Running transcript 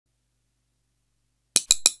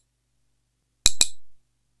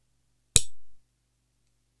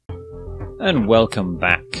And welcome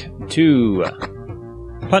back to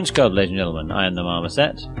Punch Card, ladies and gentlemen. I am the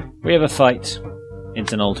Marmoset. We have a fight.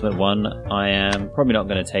 It's an ultimate one. I am probably not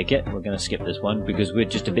going to take it. We're going to skip this one because we're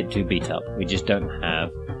just a bit too beat up. We just don't have...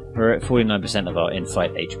 We're at 49% of our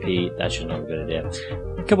in-fight HP. That's just not a good idea.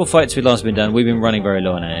 A couple of fights we've last been done. We've been running very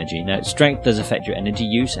low on energy. Now, strength does affect your energy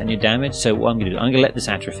use and your damage. So what I'm going to do, I'm going to let this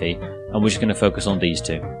atrophy, and we're just going to focus on these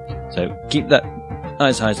two. So keep that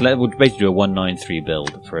nice high. So we'll basically do a 193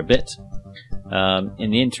 build for a bit.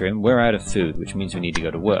 In the interim, we're out of food, which means we need to go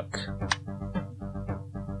to work.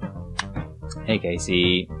 Hey,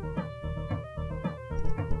 Casey.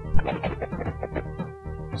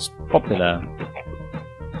 It's popular.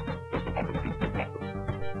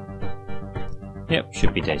 Yep,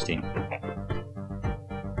 should be tasty.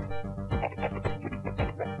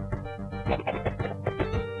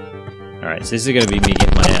 Alright, so this is going to be me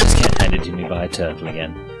getting my ass handed to me by a turtle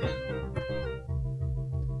again.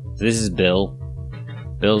 So this is Bill.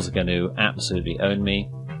 Bill's going to absolutely own me.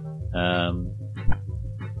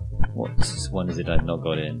 What one is it I've not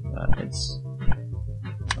got in? It's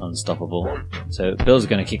unstoppable. So Bill's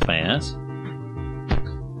going to kick my ass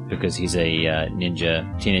because he's a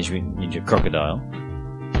teenage ninja crocodile.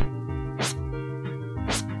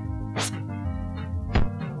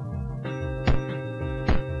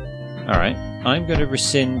 Alright, I'm going to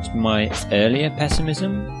rescind my earlier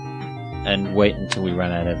pessimism and wait until we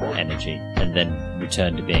run out of energy and then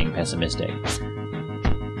return to being pessimistic.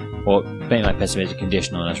 Or make my pessimistic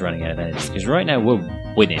conditional on us running out of energy, because right now we're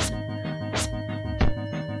winning.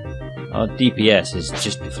 Our DPS is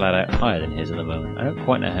just flat out higher than his at the moment. I don't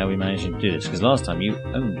quite know how we managed to do this, because last time you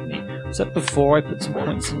owned me. Was that before I put some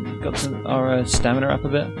points and got our stamina up a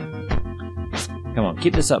bit? Come on,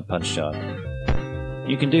 keep this up, Punch Chart.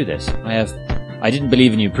 You can do this. I didn't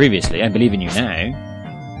believe in you previously, I believe in you now.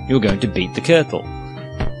 You're going to beat the Kurtle.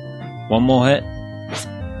 One more hit.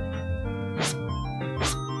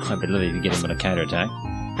 I'd be lovely if you get him on a counterattack.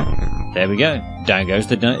 There we go. Down goes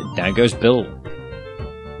Bill.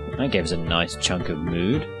 That gave us a nice chunk of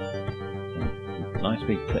mood. Nice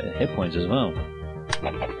big hit points as well.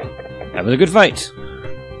 That was a good fight.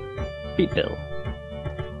 Beat Bill.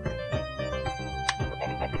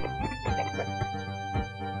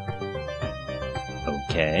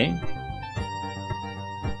 Okay.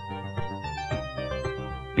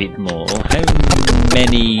 Beat them all. How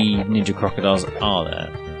many ninja crocodiles are there?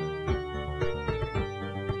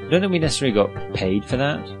 I don't think we necessarily got paid for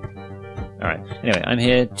that. Alright, anyway, I'm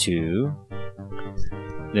here to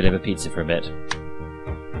deliver pizza for a bit.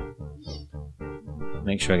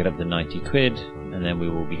 Make sure I get up to 90 quid, and then we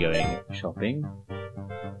will be going shopping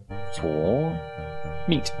for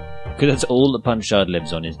meat. Because that's all the Punch Card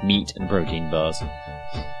lives on, is meat and protein bars. I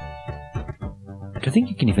don't think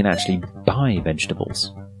you can even actually buy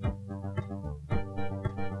vegetables.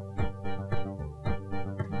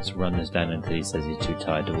 Let's run this down until he says he's too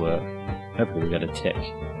tired to work. Hopefully we got a tick.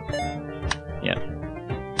 Yeah.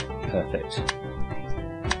 Perfect.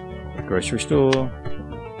 Grocery store.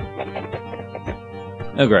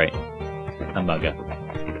 Oh great. A mugger.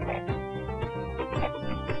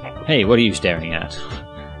 Hey, what are you staring at?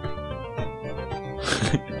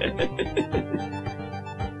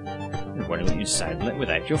 Why don't you saddle it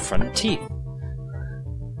without your front teeth?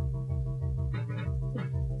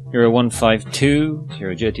 You're a 152, so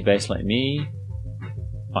you're a dirty base like me.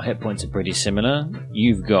 Our hit points are pretty similar.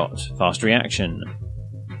 You've got fast reaction,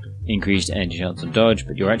 increased energy chance of dodge,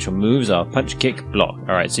 but your actual moves are punch, kick, block.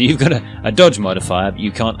 Alright, so you've got a dodge modifier, but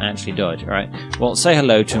you can't actually dodge. Alright, well, say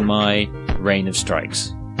hello to my rain of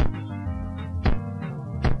strikes.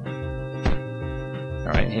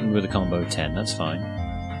 Alright, hit me with a combo of 10, that's fine.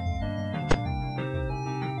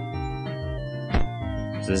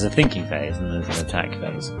 So there's a thinking phase and there's an attack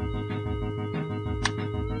phase.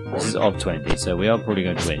 This is of 20, so we are probably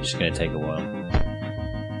going to win. It's just going to take a while.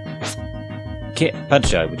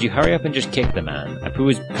 Punch Out, would you hurry up and just kick the man? Apu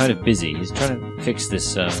was kind of busy. He's trying to fix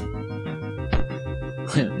this.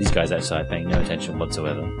 These guys outside paying no attention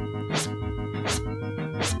whatsoever.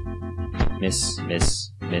 Miss,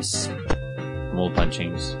 miss, miss. More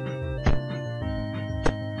punchings.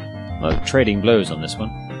 Well, trading blows on this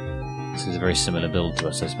one. This is a very similar build to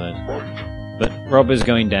us, I suppose. But Rob is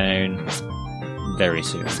going down very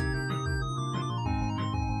soon.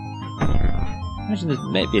 Imagine there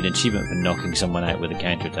may be an achievement for knocking someone out with a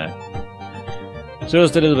counterattack. So we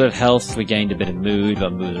lost a little bit of health, we gained a bit of mood, our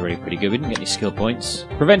mood was already pretty good, we didn't get any skill points.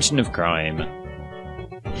 Prevention of crime.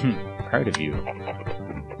 Proud of you.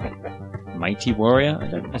 Mighty warrior? I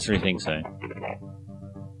don't necessarily think so.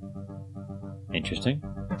 Interesting.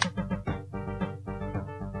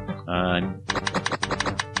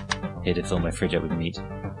 here to fill my fridge up with meat.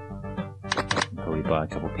 Probably buy a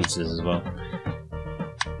couple pizzas as well.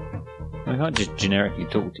 I can't just generically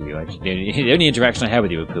talk to you. The only interaction I have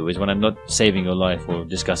with you, Apu, is when I'm not saving your life or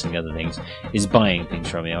discussing other things, is buying things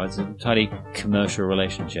from you. It's an entirely commercial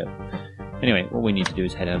relationship. Anyway, what we need to do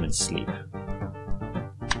is head home and sleep.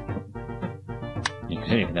 You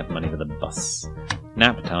don't even have money for the bus.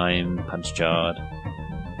 Nap time, punch card.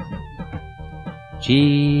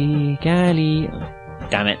 Chigali.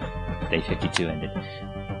 Damn it. Day 52 ended.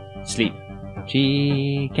 Sleep.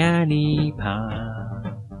 Chigali pa.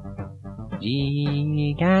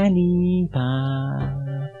 Chigali-pa.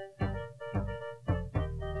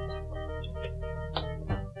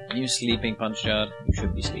 Are you sleeping, Punchard? You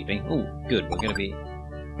should be sleeping. Oh, good. We're going to be...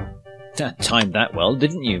 Timed that well,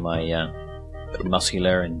 didn't you, my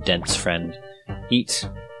muscular and dense friend? Eat.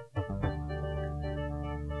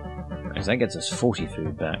 Because that gets us 40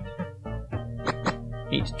 food back.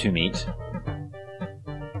 Eat 2 meat.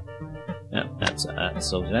 Yeah, that's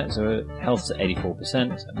sorted out. So health's at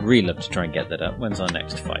 84%. I'd really love to try and get that up. When's our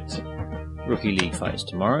next fight? Rookie League fights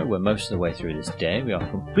tomorrow. We're most of the way through this day. We are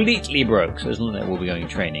completely broke, so it doesn't look like we'll be going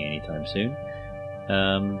training anytime soon.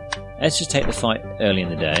 Let's just take the fight early in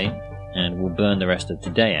the day, and we'll burn the rest of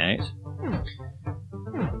today out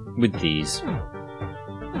with these.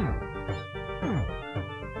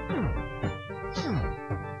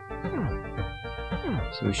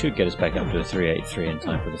 So we should get us back up to a 383 in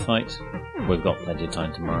time for the fight. We've got plenty of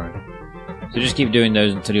time tomorrow. So just keep doing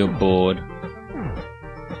those until you're bored.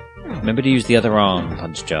 Remember to use the other arm,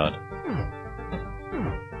 Punchard.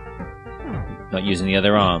 Not using the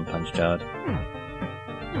other arm, Punchard.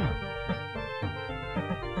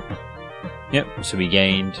 Yep, so we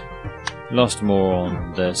gained. Lost more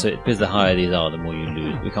on the... So because the higher these are, the more you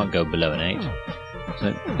lose. We can't go below an 8.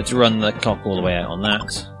 So let's run the clock all the way out on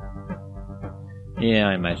that. Yeah,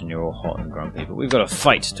 I imagine you're all hot and grumpy, but we've got a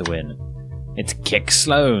fight to win. It's Kick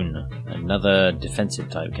Sloan, another defensive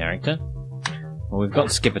type character. Well, we've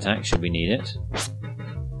got skip attack should we need it.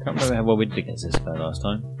 Can't remember how well we did against this guy last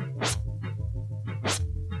time.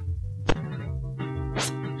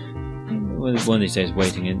 One of these days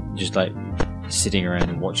waiting and just like sitting around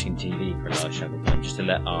and watching TV for a large chunk of time just to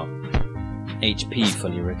let our HP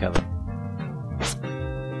fully recover.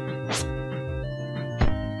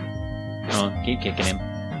 Come on, keep kicking him.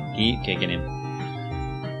 Keep kicking him.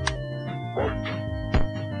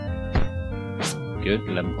 Good,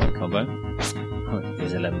 11-point combo.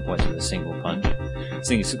 There's 11 points with a single punch. I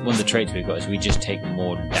think one of the traits we've got is we just take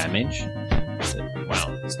more damage. So,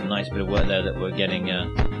 wow, it's a nice bit of work there that we're getting.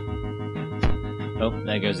 Oh,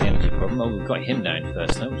 there goes the energy problem. Oh, we've got him down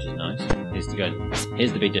first though, which is nice.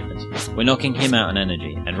 Here's the big difference. We're knocking him out on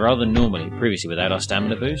energy, and rather than normally, previously without our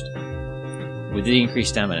stamina boost, with the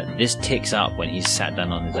increased stamina, this ticks up when he's sat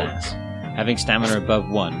down on his ass. Having stamina above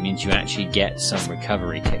 1 means you actually get some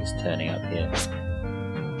recovery ticks turning up here.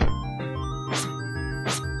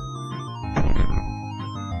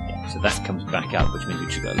 So that comes back up, which means we've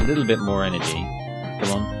just got a little bit more energy.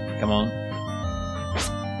 Come on, come on.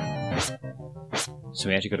 So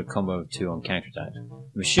we actually got a combo of 2 on counterattack.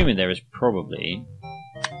 I'm assuming there is probably...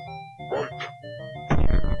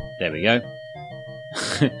 There we go.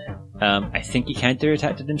 I think he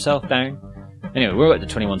counter-attacked himself down. Anyway, we're at the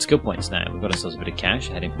 21 skill points now. We've got ourselves a bit of cash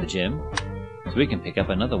heading for the gym. So we can pick up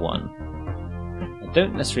another one. I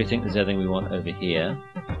don't necessarily think there's anything we want over here.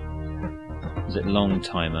 Is it long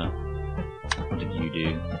timer? What did you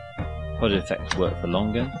do? Positive effects work for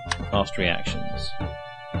longer. Fast reactions.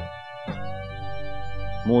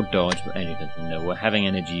 More dodge, but anything. No, we're having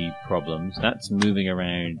energy problems. That's moving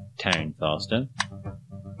around town faster.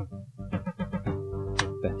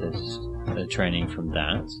 Better training from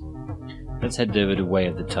that. Let's head over to Way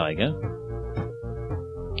of the Tiger.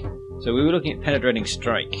 So we were looking at Penetrating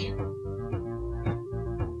Strike.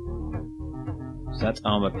 So that's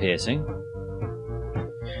armor piercing.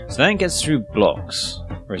 So that gets through blocks,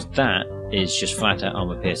 whereas that is just flat out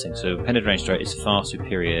armor piercing. So Penetrating Strike is far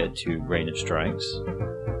superior to Rain of Strikes.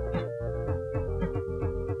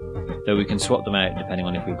 Though we can swap them out depending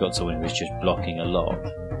on if we've got someone who's just blocking a lot.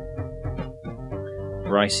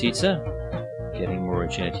 Rice Eater, getting more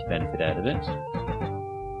agility benefit out of it.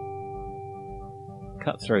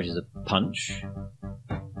 Cutthroat is a punch.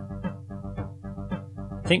 I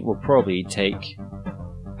think we'll probably take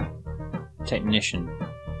Technician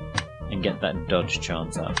and get that dodge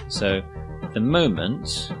chance up. So at the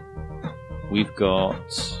moment we've got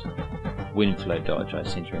Windflow dodge, I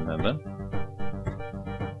seem to remember.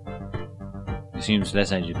 It seems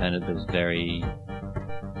less energy dependent but is very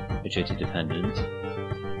agility dependent.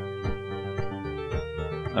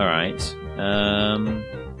 Alright.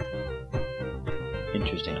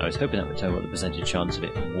 interesting. I was hoping that would tell me what the percentage chance of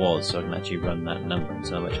it was, so I can actually run that number and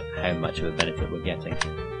see how much of a benefit we're getting.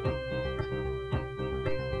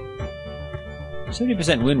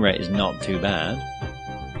 70% win rate is not too bad.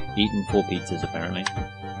 Eaten 4 pizzas apparently.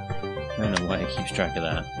 I don't know why it keeps track of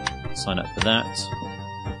that. Sign up for that.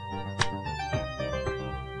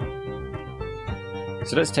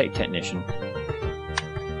 So let's take Technician.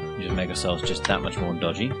 Just make ourselves just that much more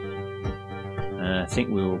dodgy. I think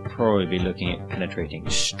we will probably be looking at Penetrating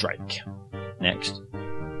Strike next.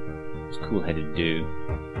 It's cool-headed do.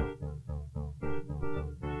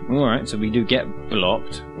 Alright, so we do get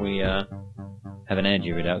blocked. We have an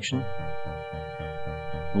energy reduction.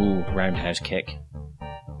 Ooh, roundhouse kick.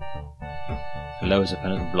 Lowers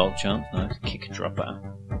opponent's block chance. Nice. Kick dropper.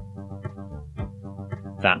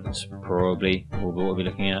 That's probably what we'll be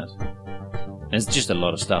looking at. There's just a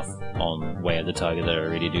lot of stuff on Way of the Tiger that I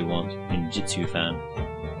really do want. Ninjutsu fan.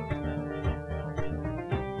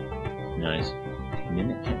 Nice.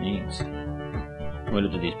 Mimic techniques. We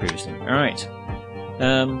looked at these previously. Alright.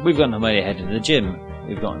 We've gotten our way ahead into the gym.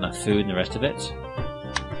 We've got enough food and the rest of it.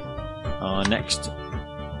 Our next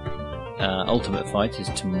ultimate fight is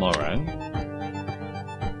tomorrow.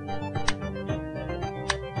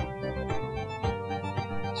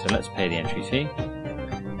 So let's pay the entry fee.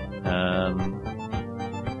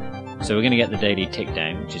 So we're going to get the daily tick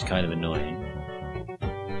down, which is kind of annoying.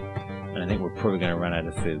 And I think we're probably going to run out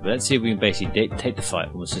of food. But let's see if we can basically take the fight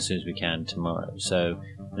almost as soon as we can tomorrow. So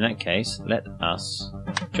in that case, let us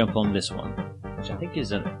jump on this one, which I think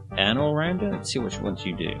is an all-rounder. Let's see which ones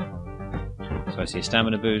you do. So I see a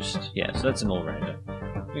stamina boost. Yeah, so that's an all-rounder.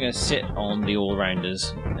 We're going to sit on the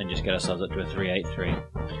all-rounders and just get ourselves up to a 383.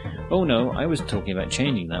 Oh no, I was talking about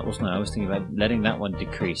changing that, wasn't I? I was thinking about letting that one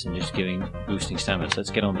decrease and just boosting stamina. So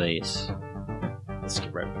let's get on these. Let's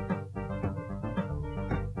skip rope.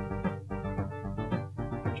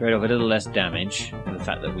 Trade off a little less damage for the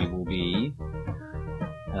fact that we will be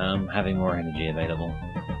having more energy available.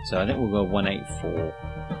 So I think we'll go 184.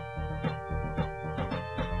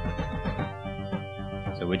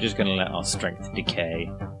 So we're just going to let our strength decay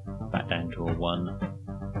back down to a 1.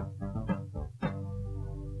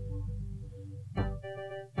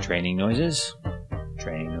 Training noises.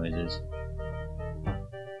 Training noises.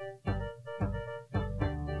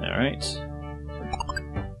 Alright.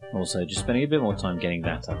 Also, just spending a bit more time getting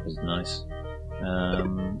that up is nice.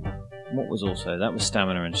 What was also? That was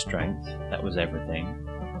stamina and strength. That was everything.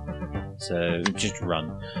 So, just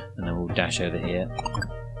run. And then we'll dash over here.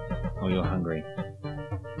 Oh, you're hungry.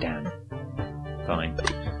 Damn. Fine.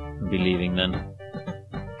 We'll be leaving then.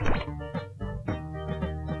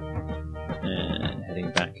 And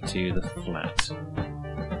heading back to the flat.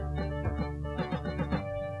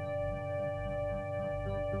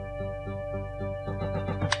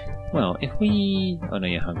 Well, if we... Oh no,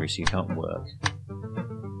 you're hungry, so you can't work.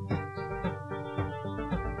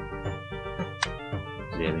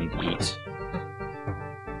 Yeah, we need to eat.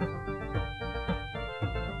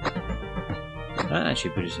 That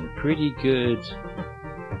actually producing pretty good...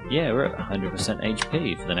 Yeah, we're at 100%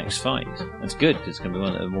 HP for the next fight. That's good, because it's going to be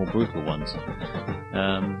one of the more brutal ones.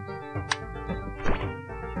 I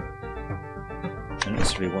don't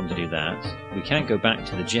necessarily want to do that. We can't go back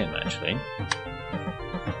to the gym, actually.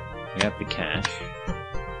 We have the cash.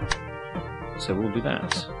 So we'll do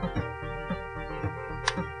that.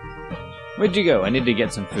 Where'd you go? I need to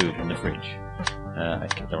get some food from the fridge. I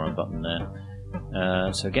clicked the wrong button there.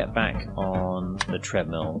 So get back on the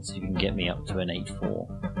treadmill so you can get me up to an 8.4.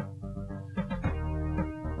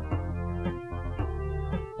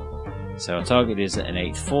 So our target is at an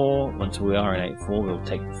 8.4. Once we are at 8.4, we'll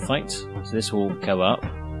take the fight. So this will go up.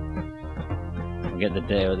 We'll get the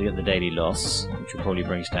daily loss, which will probably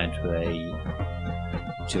bring us down to a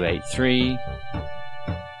 2.83.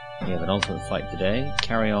 We have an ultimate fight today.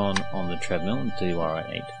 Carry on the treadmill until you are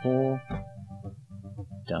at 8.4.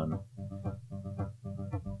 Done.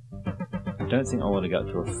 I don't think I want to go up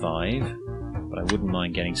to a 5, but I wouldn't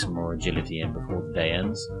mind getting some more agility in before the day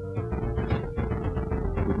ends.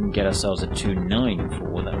 If we can get ourselves a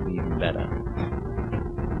 2.94, that would be even better.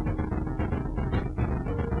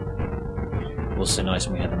 Also nice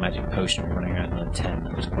when we had the magic potion running around on a 10,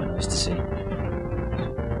 that was quite nice to see.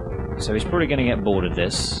 So he's probably going to get bored of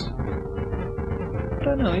this. I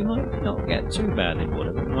don't know, he might not get too badly bored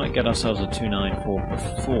of it. We might get ourselves a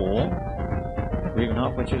 2.94 before we're even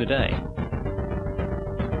halfway through the day.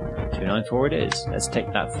 2.94 it is. Let's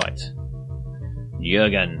take that fight.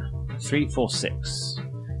 Jürgen, 346.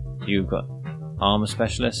 You've got Armor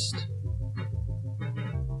Specialist.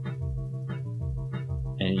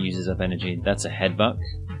 And it uses up energy. That's a headbutt.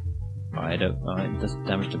 Alright, it does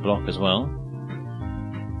damage to block as well.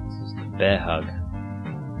 Bear hug.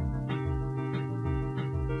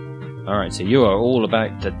 Alright, so you are all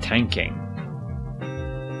about the tanking.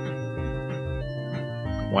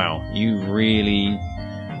 Wow, you've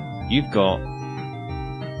got...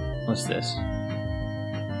 What's this?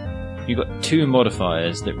 You've got 2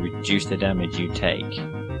 modifiers that reduce the damage you take,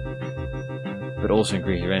 but also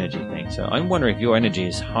increase your energy thing. So I'm wondering if your energy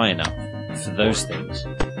is high enough for those things.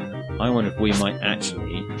 I wonder if we might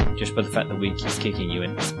actually, just by the fact that we keep kicking you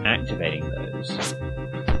and activating those...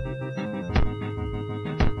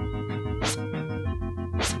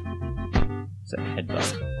 Is that headbutt?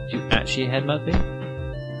 Do you actually headbutt me?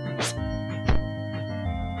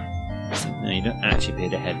 No, you don't actually appear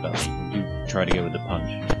to headbutt me. You try to go with the punch.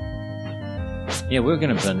 Yeah, we're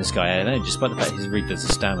going to burn this guy out of energy, despite the fact he's rigged as a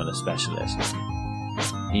stamina specialist.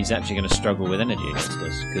 He's actually going to struggle with energy against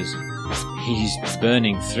us, because he's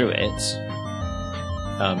burning through it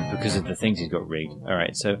because of the things he's got rigged.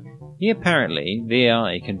 Alright, so he apparently,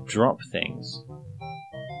 VI, can drop things.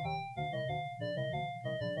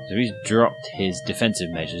 So he's dropped his defensive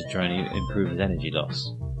measures trying to improve his energy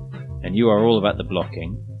loss. And you are all about the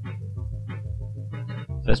blocking.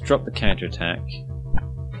 So let's drop the counterattack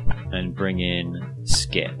and bring in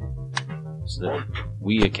Skip, so that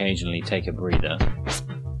we occasionally take a breather.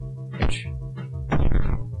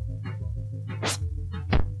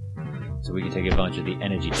 So we can take advantage of the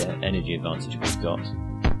energy advantage we've got.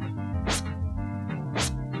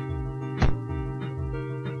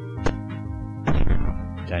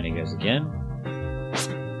 Down he goes again.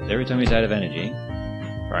 So every time he's out of energy.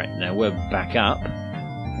 Right, now we're back up. We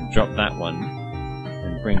can drop that one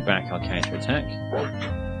and bring back our counterattack.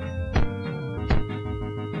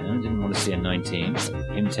 Didn't want to see a 19.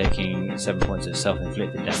 Him taking 7 points of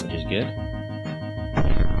self-inflicted damage is good.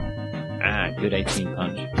 Ah, good 18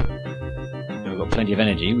 punch. And we've got plenty of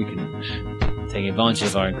energy. We can take advantage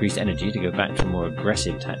of our increased energy to go back to a more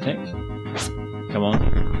aggressive tactic. Come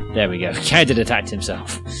on. There we go. Counter-attacked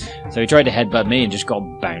himself. So he tried to headbutt me and just got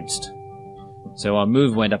bounced. So our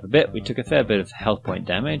move went up a bit. We took a fair bit of health point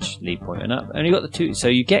damage. Lead point went up. Only got the 2. So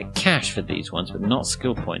you get cash for these ones, but not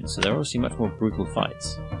skill points. So they're obviously much more brutal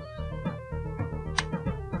fights.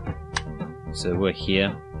 So we're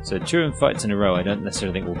here. So 2 fights in a row I don't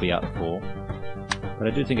necessarily think we'll be up for. But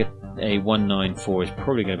I do think a 194 is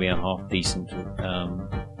probably going to be a half decent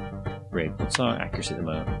rig. What's our accuracy at the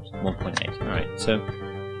moment? 1.8. Alright, so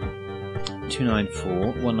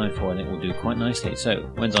 294, 194 I think we'll do quite nicely. So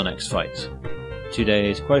when's our next fight? 2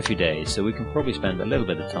 days, quite a few days, so we can probably spend a little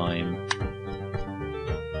bit of time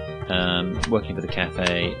working for the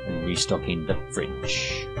cafe and restocking the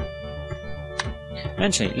fridge.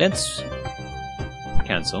 Actually, let's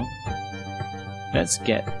cancel. Let's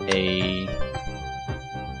get a...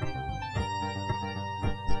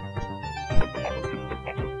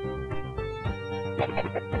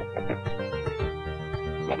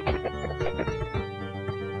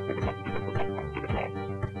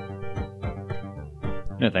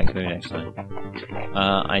 No thanks, maybe next time.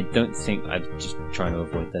 I don't think... I'm just trying to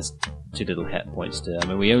avoid this. 2 little hit points to...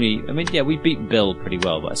 yeah, we beat Bill pretty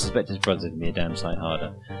well, but I suspect his brother's going to be a damn sight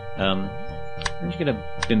harder. I'm just going to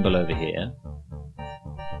bimble over here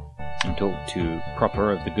and talk to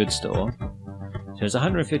Proper of the goods store. So it's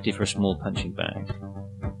 150 for a small punching bag.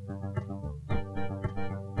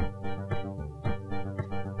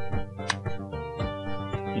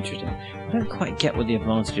 Interesting. I don't quite get what the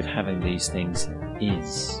advantage of having these things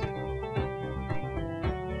is.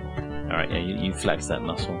 Alright, yeah, you flex that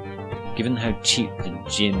muscle. Given how cheap the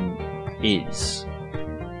gym is,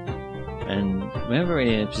 and whenever we're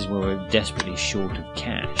in a position where we're desperately short of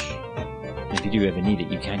cash, if you do ever need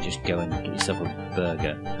it, you can just go and get yourself a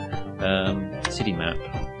burger. City map.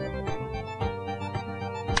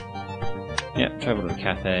 Yeah, travel to the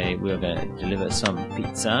cafe. We're going to deliver some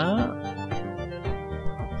pizza.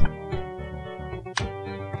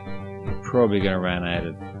 Probably going to run out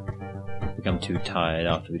of... become too tired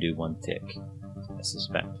after we do 1 tick, I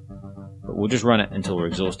suspect. But we'll just run it until we're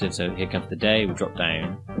exhausted. So here comes the day. We drop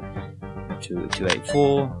down to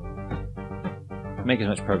 284. Make as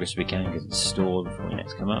much progress as we can because it's stored before we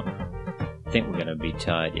next come up. I think we're going to be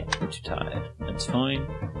tired. Yeah, we're too tired. That's fine.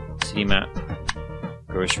 City map.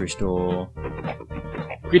 Grocery store.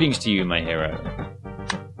 Greetings to you, my hero.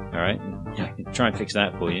 Alright, I can try and fix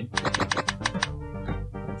that for you.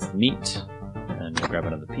 That's the meat. And we'll grab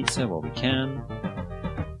another pizza while we can.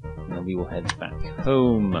 And then we will head back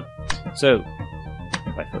home. So,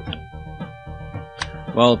 by foot.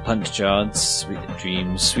 Well, punch cards,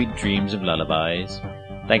 sweet dreams of lullabies.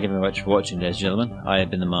 Thank you very much for watching, ladies and gentlemen. I have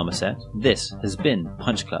been the Marmoset. This has been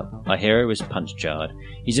Punch Club. Our hero is Punch Chard.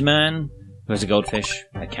 He's a man who has a goldfish,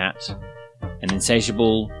 a cat, an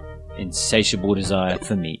insatiable desire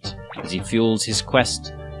for meat, as he fuels his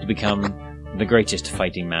quest to become the greatest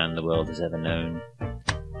fighting man the world has ever known.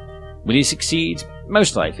 Will he succeed?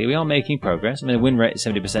 Most likely. We are making progress. I mean, the win rate at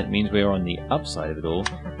 70% means we are on the upside of it all.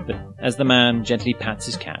 But as the man gently pats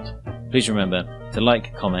his cat, please remember to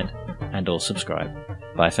like, comment, and or subscribe.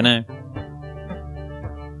 Bye for now.